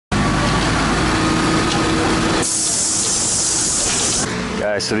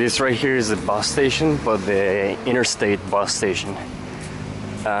guys, so this right here is the bus station, but the interstate bus station.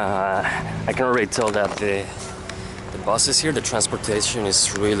 I can already tell that the buses here, the transportation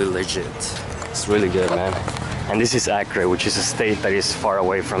is really legit. It's really good, man. And this is Acre, which is a state that is far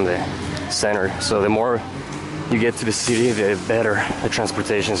away from the center. So the more you get to the city, the better the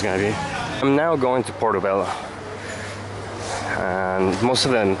transportation is gonna be. I'm now going to Porto Velho. And most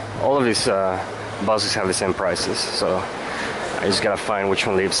of them, all of these buses have the same prices. So I just gotta find which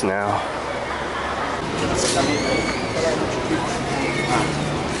one leaves now.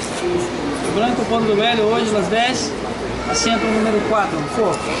 Branco, Porto Velho, hoje, Las 10, assento número 4, por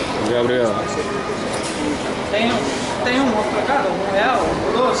favor. Gabriel. Tem outro pra cada? R$1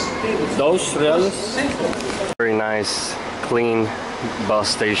 ou R$2? R$2. Very nice, clean bus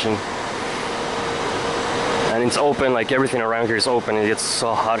station. And it's open, like everything around here is open. It gets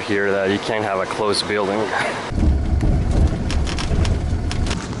so hot here that you can't have a closed building.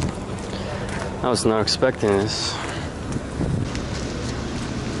 I was not expecting this.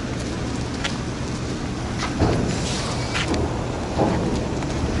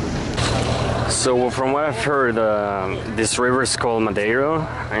 So from what I've heard, this river is called Madeira,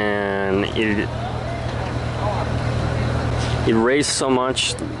 and it raised so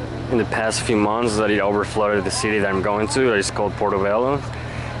much in the past few months that it overflooded the city that I'm going to, that is called Porto Velho.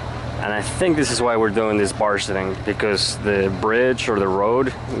 And I think this is why we're doing this barge thing, because the bridge or the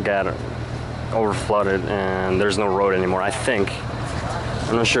road got overflooded and there's no road anymore, I think.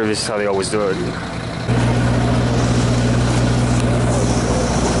 I'm not sure if this is how they always do it.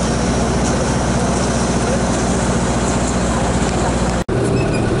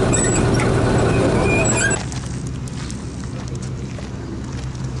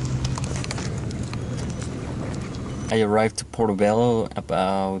 I arrived to Porto Velho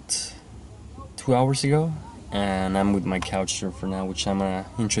about 2 hours ago, and I'm with my couchsurfer now, which I'm gonna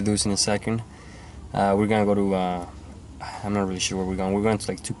introduce in a second. We're gonna go to, I'm not really sure where we're going. We're going to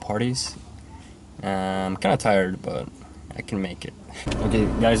like 2 parties. I'm kind of tired, but I can make it. Okay,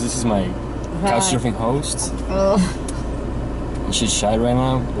 guys, this is my couchsurfing host. Oh. And she's shy right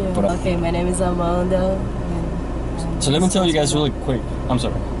now. Yeah. But okay, my name is Amanda. So let me tell you guys really quick. I'm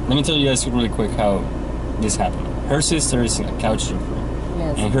sorry. Let me tell you guys really quick how this happened. Her sister is a couchsurfer,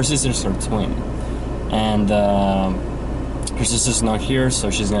 yes. And her sister's her twin, and her sister's not here, so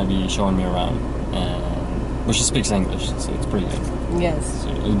she's gonna be showing me around. But she speaks English, so it's pretty good. Yes. So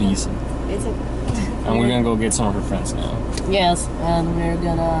it'll be easy. It's a And we're gonna go get some of her friends now. Yes, and we're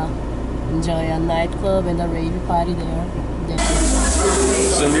gonna enjoy a nightclub and a rave party there.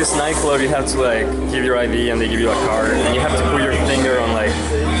 So in this nightclub, you have to like give your ID, and they give you a card, and you have to put your finger on like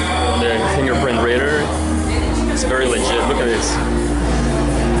the fingerprint reader. It's very legit. Look at this.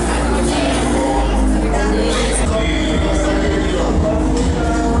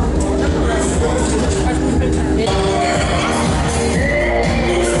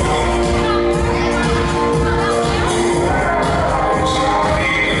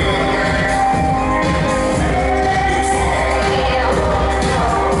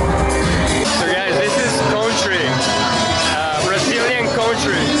 So guys, this is country, Brazilian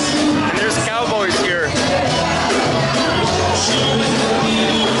country, and there's cowboys here.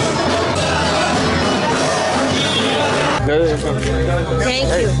 Thank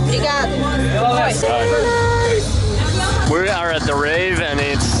you. Obrigado. We are at the rave, and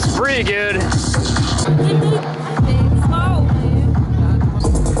it's pretty good.